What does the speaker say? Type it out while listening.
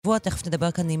שבוע תכף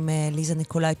נדבר כאן עם ליזה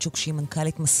ניקולאיצ'וק, שהיא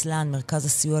מנכ"לית מסלן, מרכז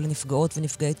הסיוע לנפגעות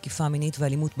ונפגעי תקיפה מינית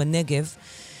ואלימות בנגב.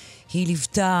 היא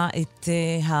ליוותה את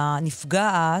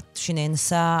הנפגעת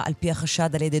שנאנסה על פי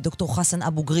החשד על ידי דוקטור חסן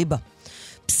אבו גריבה,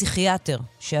 פסיכיאטר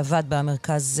שעבד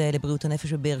במרכז לבריאות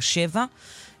הנפש בבאר שבע.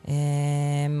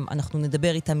 אנחנו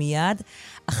נדבר איתה מיד.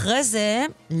 אחרי זה,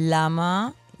 למה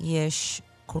יש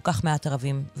כל כך מעט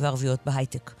ערבים וערביות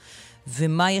בהייטק?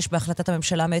 ומה יש בהחלטת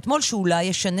הממשלה מאתמול שאולי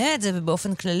ישנה את זה,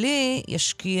 ובאופן כללי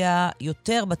ישקיע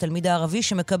יותר בתלמיד הערבי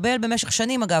שמקבל במשך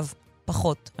שנים, אגב,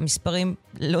 פחות. המספרים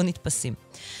לא נתפסים.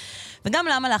 וגם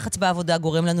למה לחץ בעבודה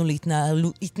גורם לנו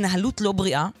להתנהלות לא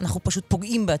בריאה. אנחנו פשוט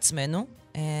פוגעים בעצמנו.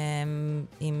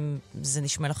 אם זה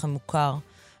נשמע לכם מוכר,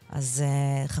 אז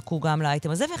חכו גם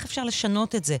לאייטם הזה, ואיך אפשר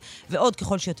לשנות את זה, ועוד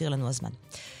ככל שיותיר לנו הזמן.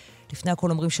 לפני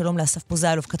הכל אומרים שלום לאסף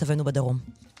פוזיילוב, כתבנו בדרום.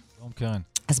 שלום קרן.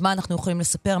 אז מה אנחנו יכולים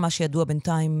לספר? מה שידוע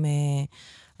בינתיים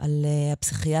על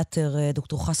הפסיכיאטר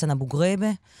דוקטור חסן אבו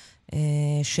גריבה,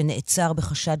 שנעצר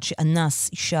בחשד שאנס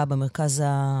אישה במרכז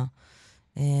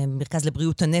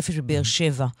לבריאות הנפש בבאר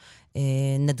שבע.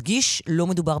 נדגיש, לא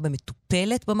מדובר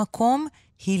במטופלת במקום,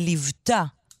 היא ליוותה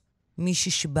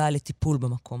מישהי שבאה לטיפול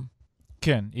במקום.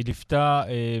 כן, היא ליוותה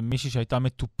מישהי שהייתה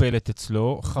מטופלת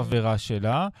אצלו, חברה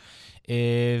שלה,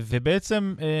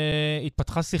 ובעצם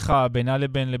התפתחה שיחה בינה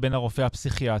לבין הרופא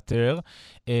הפסיכיאטר,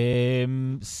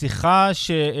 שיחה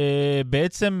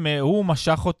שבעצם הוא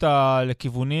משך אותה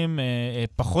לכיוונים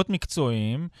פחות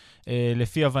מקצועיים,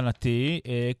 לפי הבנתי.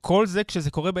 כל זה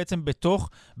כשזה קורה בעצם בתוך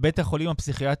בית החולים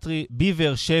הפסיכיאטרי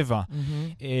בבאר שבע,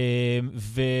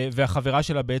 והחברה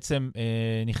שלה בעצם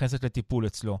נכנסת לטיפול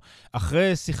אצלו.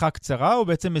 אחרי שיחה קצרה הוא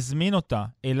בעצם מזמין אותה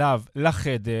אליו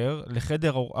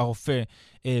לחדר הרופא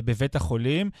בבית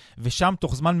החולים, ושם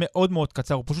תוך זמן מאוד מאוד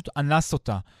קצר הוא פשוט אנס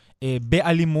אותה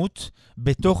באלימות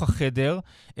בתוך החדר,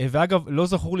 ואגב לא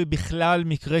זכור לי בכלל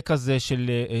מקרה כזה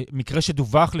מקרה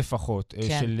שדווח לפחות,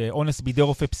 כן. של אונס בידי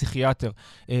רופא פסיכיאטר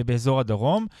באזור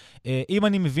הדרום. אם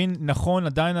אני מבין נכון,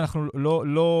 עדיין אנחנו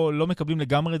לא מקבלים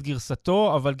לגמרי את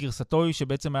גרסתו, אבל גרסתו היא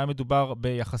שבעצם היה מדובר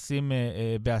ביחסים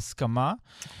בהסכמה.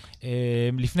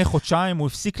 לפני חודשיים הוא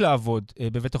הפסיק לעבוד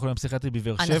בבית החולים הפסיכיאטרי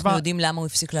בבאר שבע. אנחנו יודעים למה הוא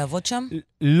הפסיק לעבוד שם?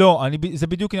 לא, זה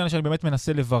בדיוק עניין שאני באמת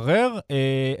מנסה לברר.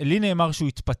 לי נאמר שהוא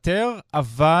התפטר,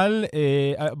 אבל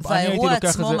והאירוע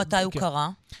עצמו מתי הוא קרה?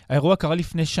 האירוע קרה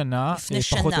לפני שנה,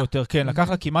 פחות או יותר. כן, לקח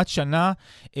לה כמעט שנה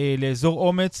לאזור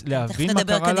אומץ, להבין מה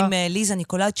קרה לה. תכף נדבר כאן עם ליזה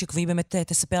ניקולאיצ'וק, והיא באמת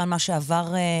תספר על מה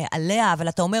שעבר עליה, אבל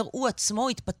אתה אומר, הוא עצמו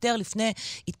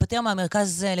התפטר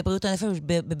מהמרכז לבריאות הנפש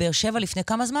בבאר שבע לפני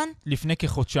כמה זמן? לפני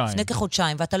כחודשיים. לפני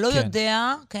כחודשיים, ואתה לא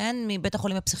יודע, כן, מבית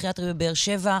החולים הפסיכיאטרי בבאר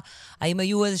שבע, האם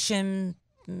היו איזשהם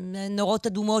נורות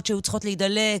אדומות שהיו צריכות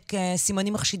להידלק,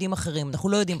 סימנים מחשידים אחרים. אנחנו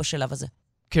לא יודעים בשלב הזה.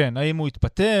 כן, האם הוא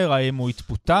התפטר, האם הוא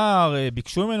התפוטר,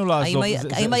 ביקשו ממנו לעזוב.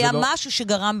 האם היה משהו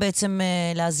שגרם בעצם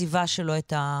לעזיבה שלו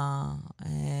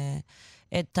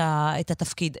את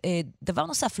התפקיד? דבר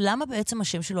נוסף, למה בעצם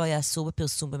השם שלו היה אסור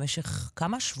בפרסום במשך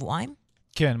כמה? שבועיים?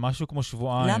 כן, משהו כמו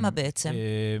שבועיים. למה בעצם?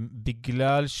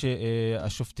 בגלל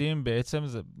שהשופטים בעצם,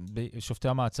 שופטי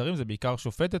המעצרים, זה בעיקר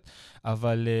שופטת,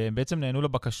 אבל בעצם נענו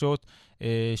לבקשות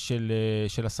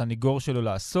של הסניגור שלו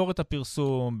לאסור את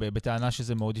הפרסום, בטענה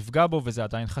שזה מאוד יפגע בו, וזה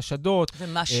עדיין חשדות.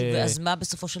 אז מה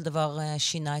בסופו של דבר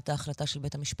שינה את ההחלטה של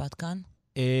בית המשפט כאן?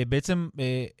 בעצם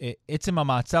עצם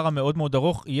המעצר המאוד מאוד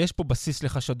ארוך, יש פה בסיס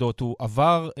לחשדות. הוא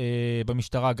עבר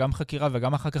במשטרה גם חקירה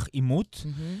וגם אחר כך אימות,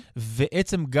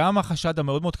 ועצם גם החשד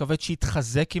המאוד מאוד כבד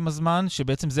שהתחזק עם הזמן,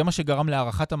 שבעצם זה מה שגרם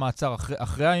להארכת המעצר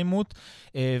אחרי האימות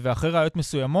ואחרי ראיות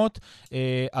מסוימות,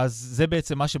 אז זה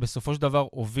בעצם מה שבסופו של דבר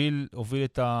הוביל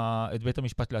את בית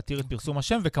המשפט להתיר את פרסום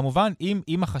השם, וכמובן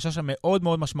עם החשש המאוד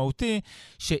מאוד משמעותי,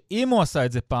 שאם הוא עשה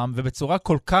את זה פעם, ובצורה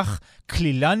כל כך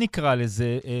כלילה נקרא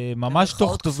לזה, ממש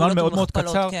תוך זמן מאוד מאוד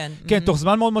קצר, כן, תוך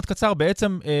זמן מאוד מאוד קצר,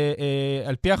 בעצם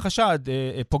על פי החשד,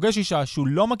 פוגש אישה שהוא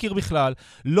לא מכיר בכלל,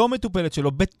 לא מטופלת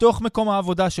שלו, בתוך מקום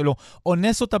העבודה שלו,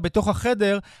 אונס אותה בתוך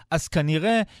החדר, אז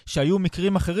כנראה שהיו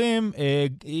מקרים אחרים,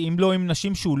 אם לא עם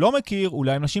נשים שהוא לא מכיר,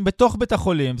 אולי עם נשים בתוך בית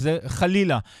החולים, זה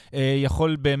חלילה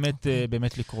יכול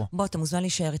באמת לקרוא. בוא, אתה מוזמן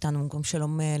להישאר איתנו, במקום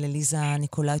שלום לליזה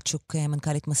ניקולאיצ'וק,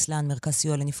 מנכ"לית מסלן, מרכז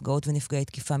סיוע לנפגעות ונפגעי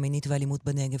תקיפה מינית ואלימות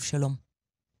בנגב. שלום.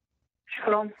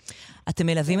 שלום. אתם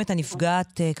מלווים את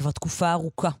הנפגעת כבר תקופה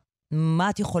ארוכה. מה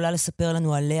את יכולה לספר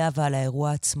לנו עליה ועל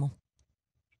האירוע עצמו?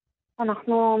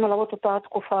 אנחנו מלוות אותה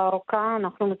תקופה ארוכה,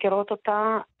 אנחנו מכירות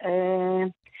אותה.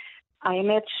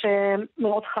 האמת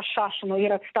שמאוד חששנו, היא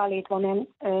רצתה להתלונן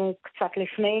קצת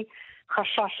לפני,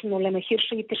 חששנו למחיר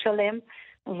שהיא תשלם,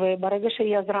 וברגע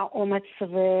שהיא עזרה אומץ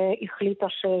והחליטה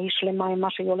שהיא שלמה עם מה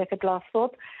שהיא הולכת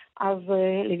לעשות, אז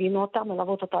ליווינו אותה,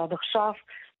 מלוות אותה עד עכשיו.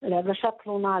 להגשת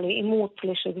תלונה, לאימות,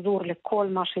 לשחזור, לכל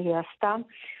מה שהיא עשתה.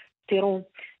 תראו,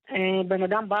 בן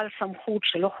אדם בעל סמכות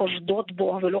שלא חושדות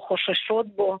בו ולא חוששות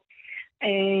בו,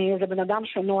 זה בן אדם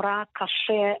שנורא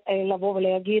קשה לבוא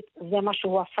ולהגיד, זה מה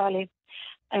שהוא עשה לי.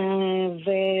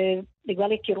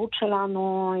 ובגלל היכרות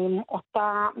שלנו עם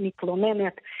אותה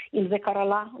מתלוננת, אם זה קרה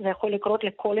לה, זה יכול לקרות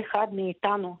לכל אחד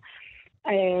מאיתנו.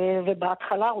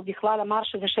 ובהתחלה הוא בכלל אמר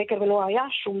שזה שקר ולא היה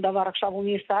שום דבר. עכשיו הוא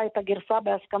ניסה את הגרסה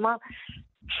בהסכמה,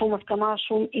 שום הסכמה,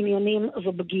 שום עניינים,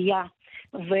 זו פגיעה.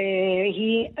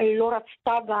 והיא לא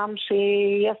רצתה גם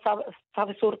שיהיה צו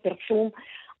איסור פרסום.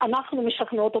 אנחנו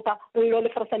משכנעות אותה לא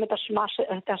לפרסם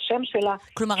את השם שלה.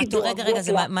 כלומר, רגע,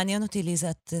 זה מעניין אותי, ליזה,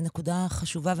 את נקודה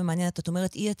חשובה ומעניינת. את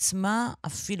אומרת, היא עצמה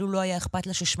אפילו לא היה אכפת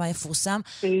לה ששמה יפורסם,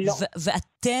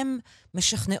 ואתם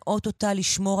משכנעות אותה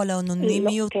לשמור על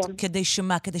האנונימיות כדי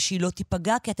שמה? כדי שהיא לא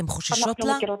תיפגע? כי אתם חוששות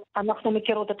לה? אנחנו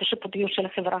מכירות את השיפוטיות של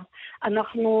החברה.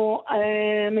 אנחנו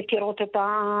מכירות את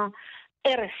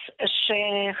הערס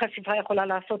שחשיפה יכולה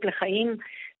לעשות לחיים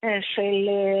של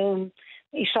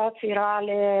אישה צעירה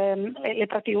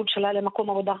לפרטיות שלה, למקום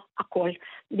עבודה, הכל.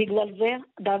 בגלל זה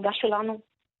דאגה שלנו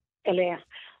אליה.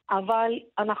 אבל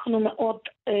אנחנו מאוד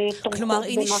תומכות. כלומר,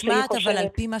 היא נשמעת, אבל על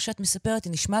פי מה שאת מספרת,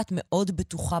 היא נשמעת מאוד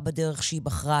בטוחה בדרך שהיא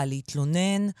בחרה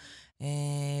להתלונן,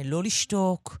 לא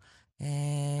לשתוק.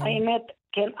 האמת,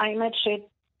 כן, האמת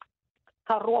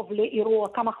שקרוב לאירוע,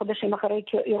 כמה חודשים אחרי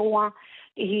אירוע,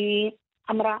 היא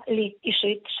אמרה לי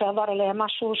אישית שעבר עליה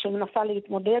משהו שמנסה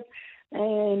להתמודד,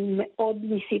 מאוד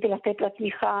ניסיתי לתת לה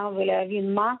תמיכה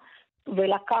ולהבין מה,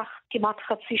 ולקח כמעט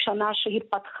חצי שנה שהיא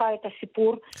פתחה את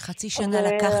הסיפור. חצי שנה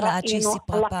לקח לה עד שהיא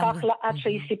סיפרה פעם. לקח לה עד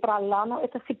שהיא סיפרה לנו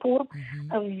את הסיפור,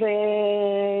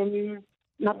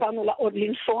 ונתנו לה עוד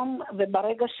לנשום,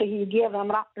 וברגע שהיא הגיעה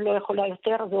ואמרה, לא יכולה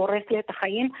יותר, זה הורס לי את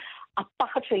החיים,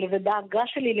 הפחד שלי ודאגה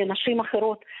שלי לנשים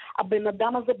אחרות, הבן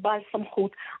אדם הזה בעל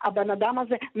סמכות, הבן אדם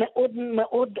הזה מאוד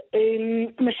מאוד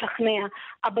משכנע,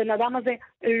 הבן אדם הזה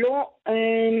לא,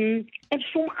 אין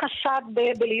שום חשד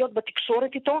בלהיות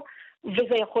בתקשורת איתו,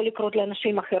 וזה יכול לקרות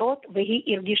לאנשים אחרות,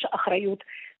 והיא הרגישה אחריות.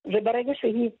 וברגע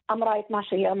שהיא אמרה את מה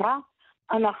שהיא אמרה,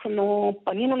 אנחנו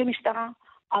פנינו למשטרה,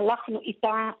 הלכנו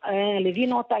איתה,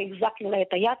 לבינו אותה, החזקנו לה את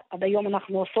היד, עד היום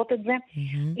אנחנו עושות את זה.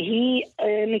 היא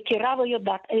מכירה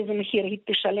ויודעת איזה מחיר היא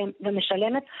תשלם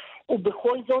ומשלמת,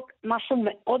 ובכל זאת משהו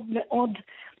מאוד מאוד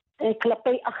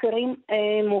כלפי אחרים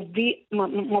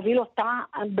מוביל אותה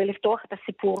בלפתוח את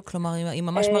הסיפור. כלומר, היא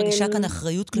ממש מרגישה כאן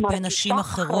אחריות כלפי נשים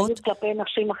אחרות. אחריות כלפי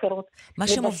נשים אחרות. מה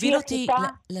שמוביל אותי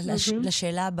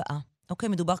לשאלה הבאה. אוקיי,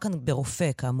 מדובר כאן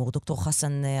ברופא, כאמור, דוקטור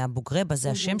חסן אבו גרבה, זה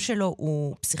השם שלו,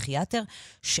 הוא פסיכיאטר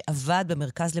שעבד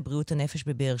במרכז לבריאות הנפש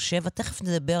בבאר שבע. תכף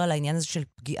נדבר על העניין הזה של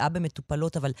פגיעה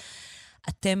במטופלות, אבל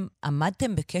אתם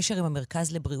עמדתם בקשר עם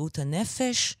המרכז לבריאות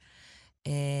הנפש?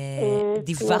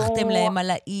 דיווחתם להם על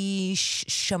האיש?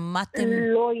 שמעתם?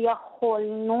 לא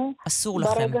יכולנו. אסור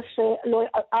לכם. ברגע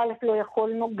לא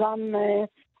יכולנו, גם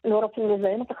לא רצינו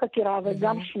לזהם את החקירה,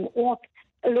 וגם שמועות.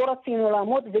 לא רצינו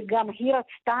לעמוד, וגם היא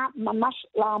רצתה ממש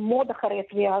לעמוד אחרי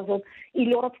התביעה הזאת.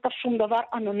 היא לא רצתה שום דבר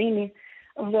אנונימי,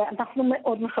 ואנחנו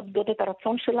מאוד מכבדות את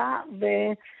הרצון שלה,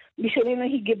 ובשבילנו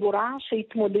היא גיבורה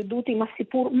שהתמודדות עם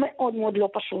הסיפור מאוד מאוד לא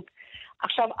פשוט.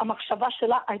 עכשיו, המחשבה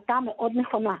שלה הייתה מאוד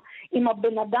נכונה. אם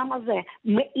הבן אדם הזה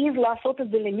מעיז לעשות את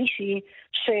זה למישהי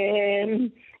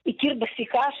שהכיר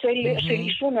בשיחה של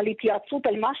אישון על התייעצות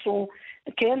על משהו,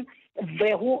 כן?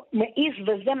 והוא מעיז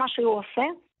וזה מה שהוא עושה,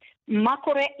 מה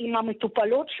קורה עם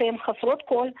המטופלות שהן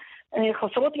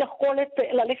חסרות יכולת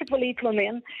ללכת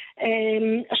ולהתלונן,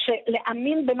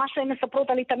 שלאמין במה שהן מספרות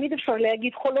עלי, תמיד אפשר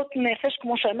להגיד חולות נפש,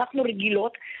 כמו שאנחנו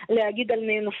רגילות להגיד על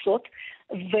נאנסות,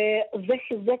 וזה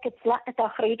חיזק אצלה את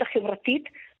האחריות החברתית.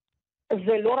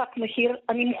 זה לא רק מחיר,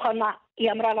 אני מוכנה,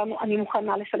 היא אמרה לנו, אני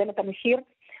מוכנה לשלם את המחיר,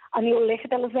 אני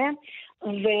הולכת על זה,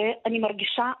 ואני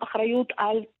מרגישה אחריות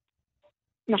על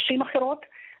נשים אחרות,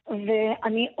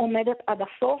 ואני עומדת עד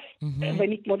הסוף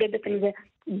ומתמודדת עם זה.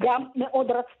 גם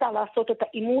מאוד רצתה לעשות את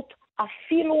האימות,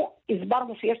 אפילו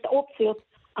הסברנו שיש את האופציות,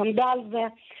 עמדה על זה,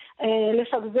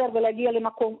 לשחזר ולהגיע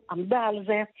למקום, עמדה על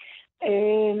זה,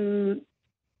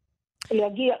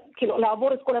 להגיע, כאילו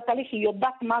לעבור את כל התהליך, היא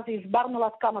יודעת מה זה, הסברנו לה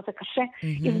עד כמה זה קשה,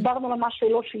 הסברנו לה מה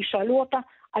שאלות שישאלו אותה,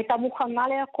 הייתה מוכנה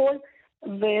להכל,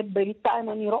 ובינתיים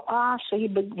אני רואה שהיא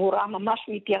בגבורה ממש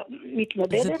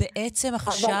מתמודדת. ובעצם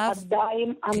עכשיו... אבל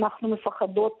עדיין אנחנו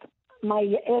מפחדות מה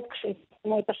יהיה עת,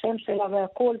 כשישמו את השם שלה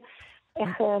והכל,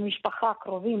 איך משפחה,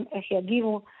 קרובים, איך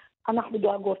יגיבו, אנחנו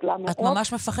דואגות לה מאוד. את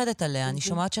ממש מפחדת עליה, אני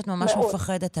שומעת שאת ממש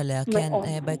מפחדת עליה, כן,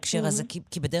 בהקשר הזה,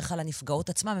 כי בדרך כלל הנפגעות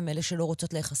עצמם הם אלה שלא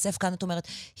רוצות להיחשף, כאן את אומרת,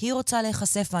 היא רוצה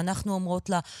להיחשף ואנחנו אומרות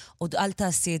לה, עוד אל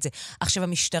תעשי את זה. עכשיו,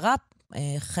 המשטרה,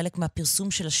 חלק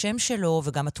מהפרסום של השם שלו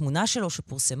וגם התמונה שלו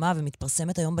שפורסמה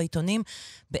ומתפרסמת היום בעיתונים,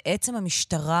 בעצם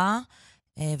המשטרה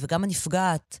וגם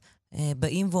הנפגעת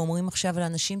באים ואומרים עכשיו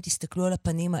לאנשים, תסתכלו על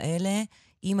הפנים האלה,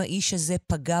 אם האיש הזה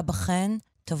פגע בכן,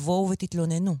 תבואו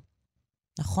ותתלוננו.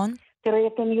 נכון? תראי,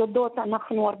 אתן יודעות,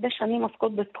 אנחנו הרבה שנים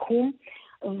עסקות בתחום,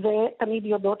 ותמיד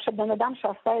יודעות שבן אדם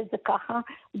שעשה את זה ככה,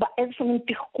 באיזשהו מין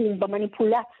תחכום,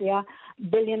 במניפולציה,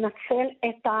 בלנצל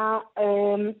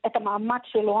את המעמד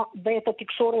שלו ואת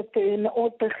התקשורת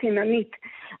מאוד חיננית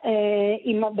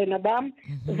עם הבן אדם,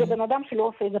 זה בן אדם שלא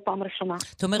עושה את זה פעם ראשונה.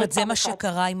 זאת אומרת, זה מה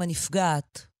שקרה עם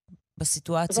הנפגעת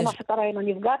בסיטואציה? זה מה שקרה עם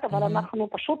הנפגעת, אבל אנחנו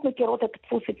פשוט מכירות את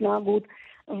דפוס התנהגות,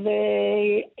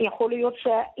 ויכול להיות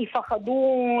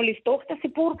שיפחדו לפתוח את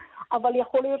הסיפור, אבל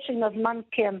יכול להיות שעם הזמן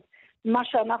כן. מה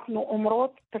שאנחנו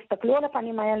אומרות, תסתכלו על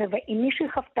הפנים האלה, ואם מישהי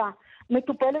חפתה,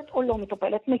 מטופלת או לא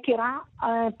מטופלת, מכירה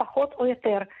פחות או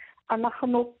יותר,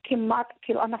 אנחנו כמעט,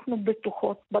 כאילו אנחנו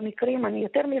בטוחות. במקרים, אני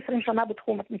יותר מ-20 שנה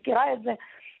בתחום, את מכירה את זה,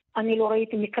 אני לא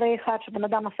ראיתי מקרה אחד שבן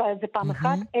אדם עשה את זה פעם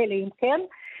אחת, אלא אם כן,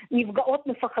 נפגעות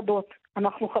מפחדות.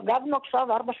 אנחנו חגגנו עכשיו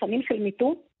 4 שנים של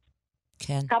מיטו,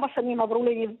 כן. כמה שנים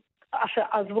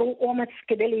עברו אומץ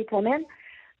כדי להתלונן,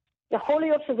 יכול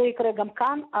להיות שזה יקרה גם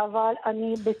כאן, אבל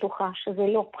אני בטוחה שזה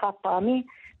לא חד פעמי,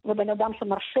 ובן אדם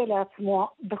שמרשה לעצמו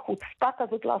בחוצפה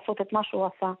כזאת לעשות את מה שהוא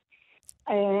עשה.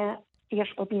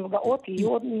 יש עוד נפגעות, יהיו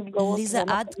עוד נפגעות. ליזה,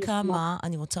 עד כמה,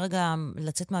 אני רוצה רגע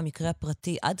לצאת מהמקרה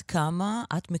הפרטי, עד כמה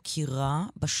את מכירה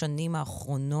בשנים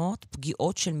האחרונות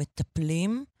פגיעות של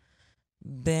מטפלים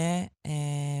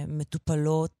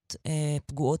במטופלות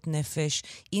פגועות נפש,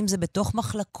 אם זה בתוך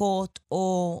מחלקות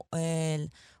או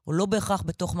לא בהכרח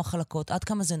בתוך מחלקות, עד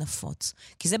כמה זה נפוץ?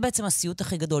 כי זה בעצם הסיוט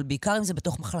הכי גדול, בעיקר אם זה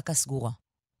בתוך מחלקה סגורה.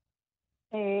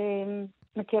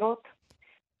 מכירות.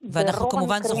 ואנחנו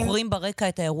כמובן זוכרים ברקע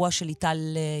את האירוע של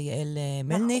יעל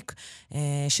מלניק,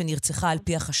 שנרצחה על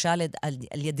פי החשד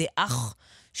על ידי אח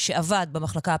שעבד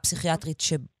במחלקה הפסיכיאטרית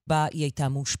שבה היא הייתה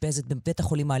מאושפזת בבית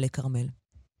החולים מעלה כרמל.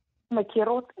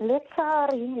 מכירות,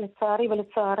 לצערי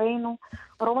ולצערנו,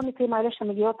 רוב המקרים האלה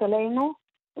שמגיעות אלינו,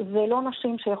 זה לא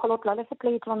נשים שיכולות ללכת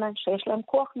להתלונן, שיש להם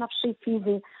כוח נפשי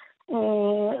פיזי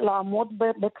לעמוד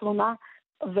בתלונה,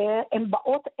 והן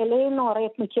באות אלינו, הרי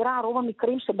את מכירה, רוב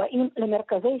המקרים שבאים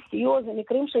למרכזי סיוע, זה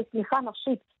מקרים של תמיכה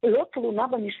נפשית, לא תלונה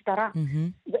במשטרה.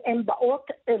 והן באות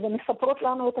ומספרות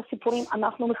לנו את הסיפורים,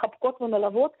 אנחנו מחבקות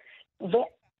ומלוות,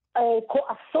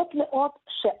 וכועסות מאוד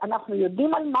שאנחנו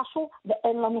יודעים על משהו,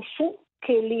 ואין לנו שום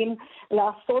כלים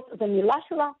לעשות, זה מילה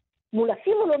שלה, מול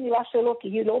אפילו לא מילה שלו, כי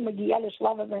היא לא מגיעה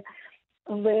לשלב הזה.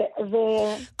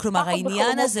 כלומר,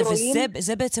 העניין הזה,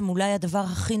 וזה בעצם אולי הדבר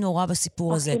הכי נורא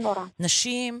בסיפור הזה.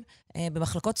 נשים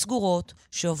במחלקות סגורות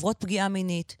שעוברות פגיעה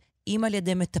מינית, אם על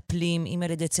ידי מטפלים, אם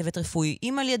על ידי צוות רפואי,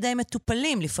 אם על ידי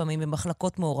מטופלים לפעמים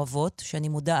במחלקות מעורבות, שאני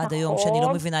מודע עד היום שאני לא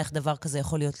מבינה איך דבר כזה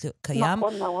יכול להיות קיים,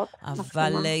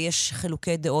 אבל יש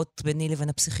חילוקי דעות ביני לבין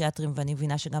הפסיכיאטרים, ואני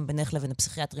מבינה שגם בינך לבין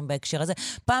הפסיכיאטרים בהקשר הזה.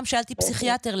 פעם שאלתי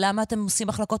פסיכיאטר, למה אתם עושים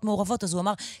מחלקות מעורבות? אז הוא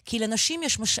אמר, כי לנשים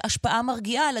יש השפעה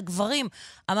מרגיעה על הגברים.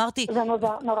 אמרתי, זה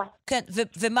נורא. כן,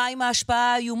 ומה עם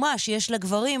ההשפעה האיומה שיש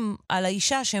לגברים על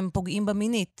האישה שהם פוגעים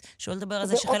במינית? שואל לדבר על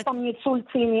זה שחלק... זה עוד פעם ניצול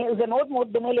ציני, זה מאוד מאוד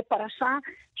דומה לפרשה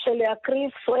של להקריב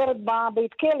סוערת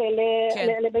בבית כלא,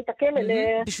 לבית הכלא,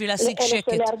 בשביל להשיג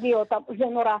שקט. להרגיע אותם. זה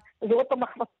נורא, זה עוד פעם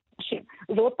החמצת נשים,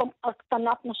 זה עוד פעם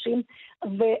הקטנת נשים,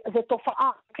 וזו תופעה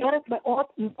קרת מאוד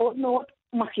מאוד מאוד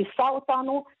מכעיסה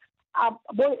אותנו.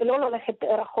 בואי לא ללכת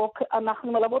רחוק,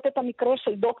 אנחנו מלוות את המקרה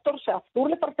של דוקטור שאסור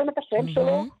לפרסם את השם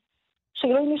שלו,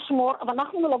 שאלוהים ישמור, אבל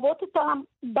אנחנו מלוות את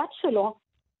הבת שלו,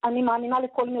 אני מאמינה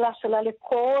לכל מילה שלה,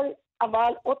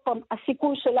 אבל עוד פעם,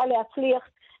 הסיכוי שלה להצליח,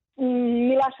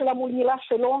 מילה שלה מול מילה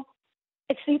שלו,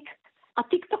 אצלית,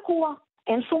 התיק תקוע,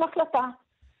 אין שום החלטה.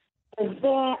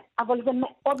 אבל זה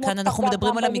מאוד כאן אנחנו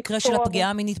מדברים על המקרה של הפגיעה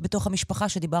המינית בתוך המשפחה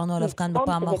שדיברנו עליו כאן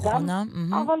בפעם האחרונה.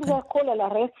 אבל זה הכל על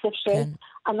הרצף של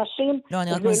אנשים. לא,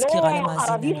 אני רק מזכירה למאזינים. זה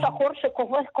לא ערבי שחור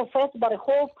שקופץ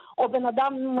ברחוב, או בן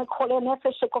אדם חולה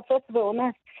נפש שקופץ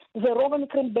ואונס. זה רוב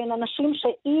המקרים בין אנשים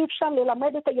שאי אפשר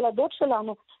ללמד את הילדות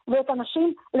שלנו, ואת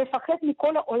אנשים לפחד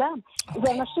מכל העולם.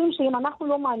 זה אנשים שאם אנחנו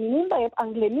לא מאמינים בהם, אז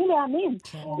למי להאמין?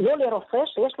 לא לרופא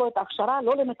שיש לו את ההכשרה,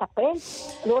 לא למטפל,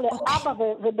 לא לאבא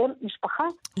ובן משפחה.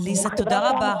 ליזה, תודה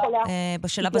רבה.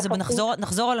 בשלב הזה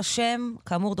נחזור על השם,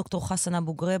 כאמור דוקטור חסן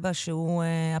אבו גרבה, שהוא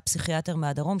הפסיכיאטר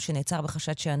מהדרום, שנעצר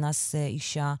בחשד שאנס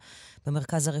אישה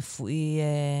במרכז הרפואי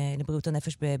לבריאות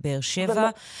הנפש בבאר שבע.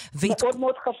 מאוד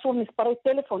מאוד חשוב, מספרי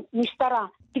טלפון, טלפון, משטרה,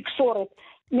 תקשורת,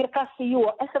 מרכז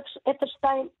סיוע,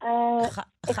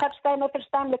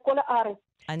 1202 לכל הארץ.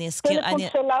 אני אזכיר, טלפון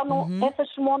שלנו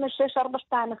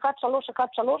 08-642-1313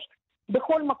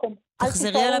 בכל מקום.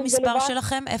 תחזרי על המספר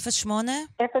שלכם, 08?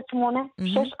 08-642-1313,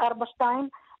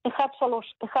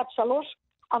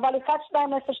 אבל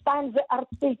 1202 זה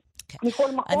ארצי.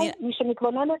 מכל מקום, מי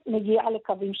שמתלוננת מגיעה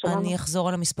לקווים שלנו. אני אחזור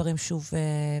על המספרים שוב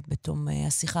בתום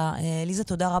השיחה. ליזה,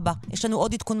 תודה רבה. יש לנו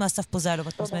עוד עדכון מאסף פוזיילוב,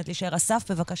 את מוזמנת להישאר.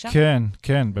 אסף, בבקשה.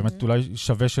 כן, באמת אולי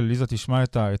שווה של ליזה תשמע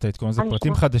את העדכון הזה.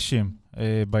 פרטים חדשים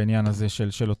בעניין הזה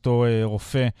של אותו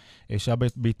רופא שהיה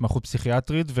בהתמחות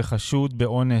פסיכיאטרית וחשוד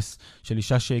באונס של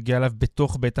אישה שהגיעה אליו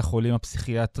בתוך בית החולים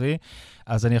הפסיכיאטרי.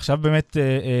 אז אני עכשיו באמת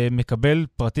מקבל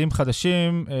פרטים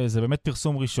חדשים, זה באמת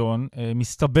פרסום ראשון,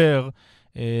 מסתבר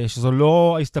שזו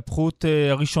לא ההסתבכות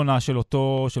הראשונה של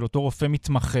אותו רופא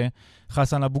מתמחה,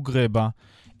 חסן אבו גרבה.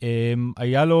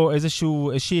 היה לו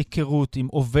איזושהי היכרות עם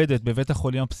עובדת בבית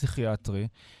החולים הפסיכיאטרי.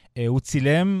 הוא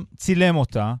צילם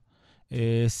אותה,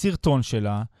 סרטון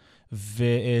שלה,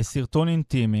 וסרטון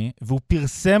אינטימי, והוא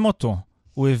פרסם אותו.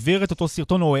 הוא העביר את אותו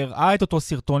סרטון, או הראה את אותו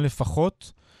סרטון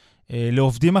לפחות,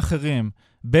 לעובדים אחרים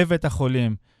בבית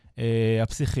החולים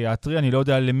הפסיכיאטרי. אני לא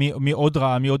יודע מי עוד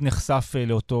ראה, מי עוד נחשף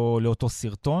לאותו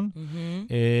סרטון.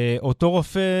 אותו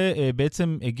רופא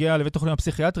בעצם הגיע לבית החולים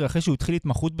הפסיכיאטרי אחרי שהוא התחיל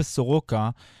התמחות בסורוקה,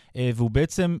 והוא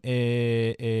בעצם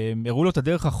הראו לו את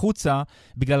הדרך החוצה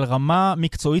בגלל רמה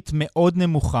מקצועית מאוד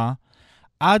נמוכה,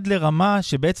 עד לרמה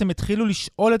שבעצם התחילו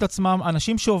לשאול את עצמם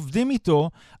אנשים שעובדים איתו,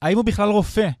 האם הוא בכלל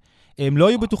רופא. הם לא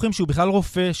היו בטוחים שהוא בכלל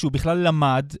רופא, שהוא בכלל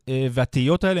למד,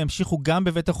 והתהיות האלה המשיכו גם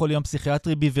בבית החולים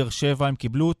הפסיכיאטרי בבאר שבע. הם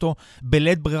קיבלו אותו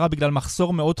בלית ברירה בגלל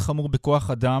מחסור מאוד חמור בכוח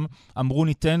אדם. אמרו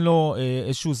ניתן לו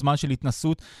איזשהו זמן של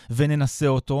התנסות וננסה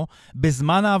אותו.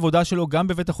 בזמן העבודה שלו גם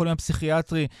בבית החולים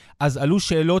הפסיכיאטרי, אז עלו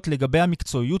שאלות לגבי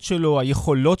המקצועיות שלו,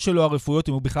 היכולות שלו הרפואיות,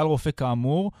 אם הוא בכלל רופא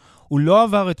כאמור. הוא לא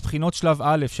עבר את בחינות שלב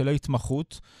א' של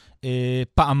ההתמחות,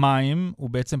 פעמיים, הוא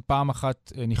בעצם פעם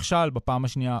אחת נכשל, בפעם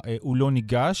השנייה הוא לא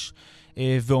ניגש,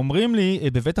 ואומרים לי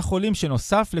בבית החולים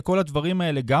שנוסף לכל הדברים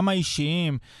האלה, גם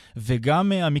האישיים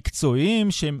וגם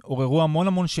המקצועיים, שהם עוררו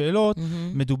המון שאלות,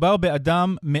 מדובר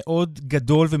באדם מאוד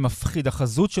גדול ומפחיד,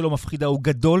 החזות שלו מפחידה, הוא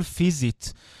גדול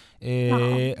פיזית.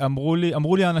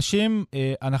 אמרו לי האנשים,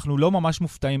 אנחנו לא ממש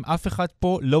מופתעים, אף אחד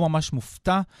פה לא ממש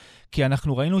מופתע, כי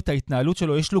אנחנו ראינו את ההתנהלות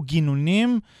שלו, יש לו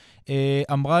גינונים,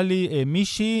 אמרה לי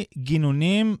מישהי,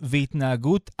 גינונים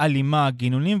והתנהגות אלימה,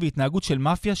 גינונים והתנהגות של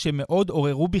מאפיה שמאוד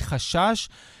עוררו בי חשש,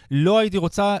 לא הייתי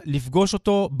רוצה לפגוש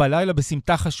אותו בלילה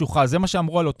בסמטה חשוכה. זה מה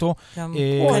שאמרו על אותו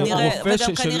רופא.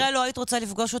 וגם כנראה לא היית רוצה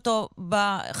לפגוש אותו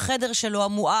בחדר שלו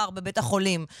המואר בבית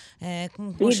החולים.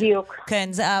 בדיוק. כן,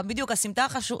 בדיוק, הסמטה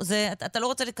חשוכה, אתה לא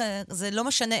רוצה, זה לא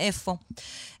משנה איפה.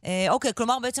 אוקיי,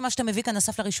 כלומר בעצם מה שאתה מביא כאן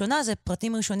אסף לראשונה, זה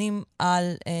פרטים ראשונים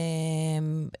על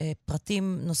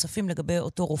פרטים נוספים לגבי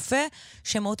אותו רופא,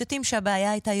 שמאותתים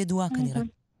שהבעיה הייתה ידועה כנראה.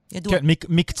 ידוע. כן,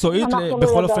 מקצועית,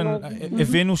 בכל אופן,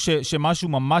 הבינו שמשהו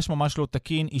ממש לא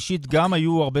תקין. אישית גם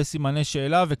היו הרבה סימני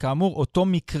שאלה, וכאמור, אותו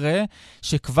מקרה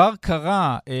שכבר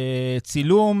קרה,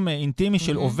 צילום אינטימי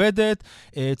של עובדת,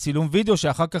 צילום וידאו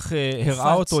שאחר כך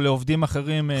הראה אותו לעובדים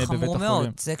אחרים בבית החולים. חמור מאוד,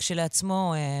 זה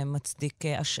כשלעצמו מצדיק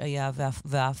השעיה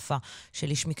והעפה של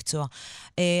איש מקצוע.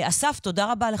 אסף,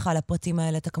 תודה רבה לך על הפרטים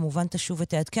האלה. אתה כמובן תשוב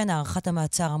ותעדכן, הערכת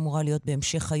המעצר אמורה להיות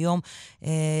בהמשך היום.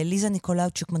 ליזה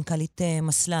ניקולאוצ'וק, מנכ"לית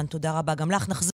מסלן, תודה רבה. גם לך נחזור.